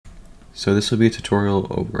So this will be a tutorial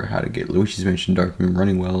over how to get Luigi's Mansion Darkroom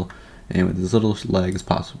running well and with as little lag as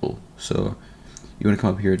possible. So you want to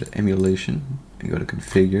come up here to Emulation and go to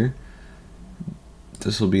Configure.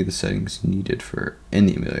 This will be the settings needed for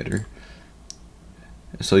any emulator.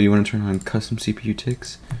 So you want to turn on custom CPU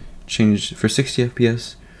ticks. Change for 60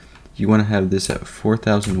 FPS. You want to have this at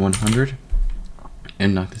 4100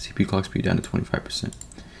 and knock the CPU clock speed down to 25%.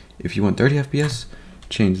 If you want 30 FPS,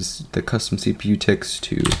 change the custom CPU ticks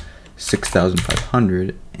to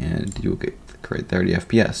 6500 and you'll get the correct 30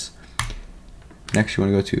 FPS. Next you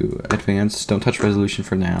want to go to Advanced. Don't touch resolution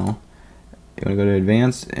for now. You want to go to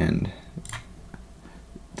Advanced, and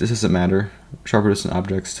this doesn't matter. Sharper distant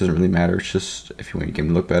objects doesn't really matter. It's just if you want your game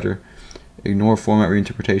to look better. Ignore Format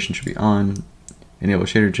Reinterpretation should be on. Enable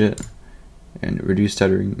shader JIT, and reduce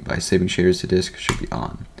stuttering by saving shaders to disk should be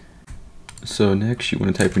on. So next you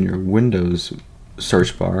want to type in your Windows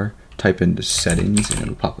search bar, type in settings, and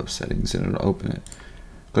it'll pop up settings and it'll open it.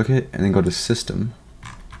 Click it and then go to System,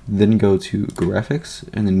 then go to Graphics,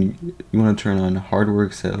 and then you want to turn on Hardware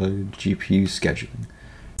Accelerated GPU Scheduling.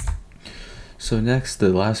 So next, the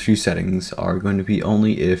last few settings are going to be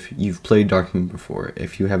only if you've played Darkroom before.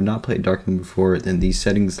 If you have not played Darkroom before, then these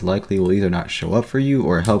settings likely will either not show up for you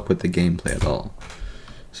or help with the gameplay at all.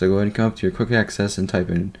 So go ahead and come up to your quick access and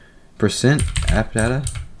type in %appdata,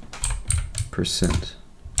 %.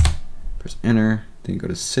 Press enter, then you go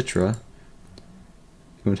to Citra.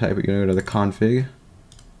 You're going to go to the config,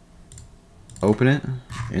 open it,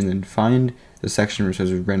 and then find the section where it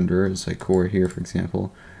says render. It's like core here, for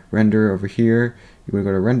example. Render over here, you want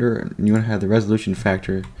to go to render, and you want to have the resolution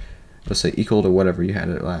factor, let's say equal to whatever you had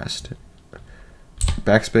it last.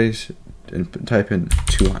 Backspace, and type in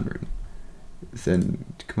 200. Then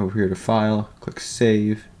come over here to file, click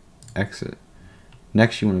save, exit.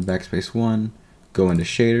 Next you want to backspace 1, go into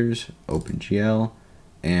shaders, open GL,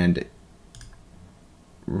 and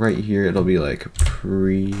right here it'll be like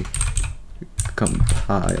pre-compiled.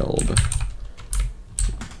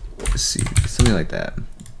 Let's see, something like that.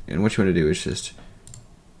 And what you want to do is just,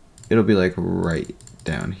 it'll be like right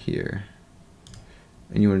down here,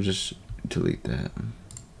 and you want to just delete that.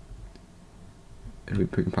 It'll be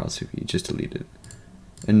pre-compiled CV, just delete it.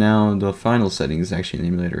 And now the final setting is actually in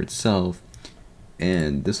the emulator itself,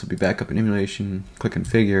 and this will be back up in emulation. Click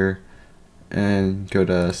configure and go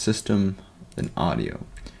to system, then audio.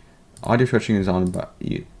 Audio switching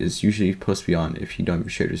is usually supposed to be on if you don't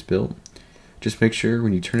have your shaders built. Just make sure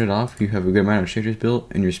when you turn it off, you have a good amount of shaders built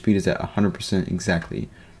and your speed is at 100% exactly.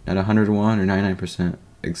 Not 101 or 99%,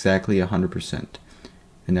 exactly 100%.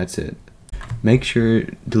 And that's it. Make sure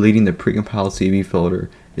deleting the precompiled CV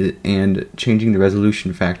folder and changing the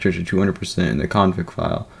resolution factor to 200% in the config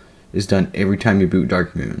file is done every time you boot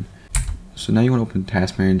Darkroom. So now you want to open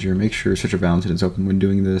Task Manager. Make sure citra-valentin is open when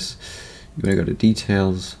doing this. You want to go to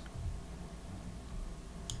Details,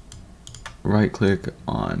 right click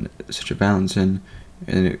on citra-valentin,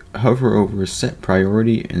 and then hover over Set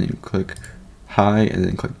Priority, and then click High, and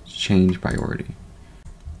then click Change Priority.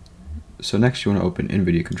 So next you want to open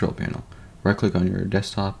Nvidia Control Panel. Right click on your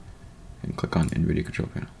desktop and click on Nvidia Control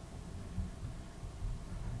Panel.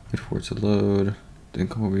 Wait for it to load, then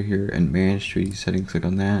come over here and Manage 3D Settings, click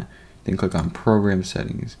on that, then click on Program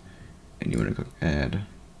Settings, and you want to click Add.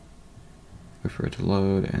 Wait for it to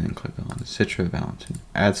load, and then click on citra-valentin,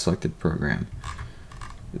 add selected program.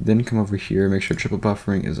 Then come over here, make sure triple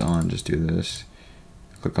buffering is on, just do this.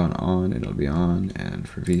 Click on, it'll be on, and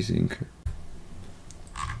for vsync.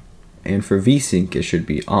 And for vsync, it should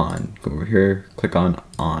be on. Go over here, click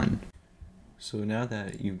on. So now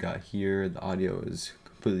that you've got here, the audio is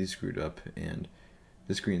completely screwed up, and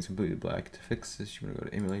the screen is completely black. To fix this, you want to go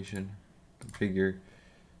to Emulation, Configure,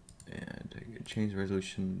 and change the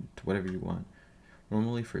resolution to whatever you want.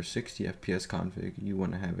 Normally for 60 FPS config, you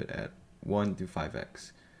want to have it at 1 through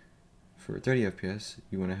 5x. For 30 FPS,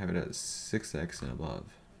 you want to have it at 6x and above.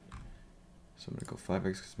 So I'm going to go 5x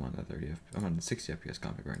because I'm on the 60 FPS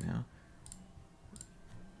config right now.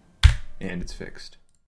 And it's fixed.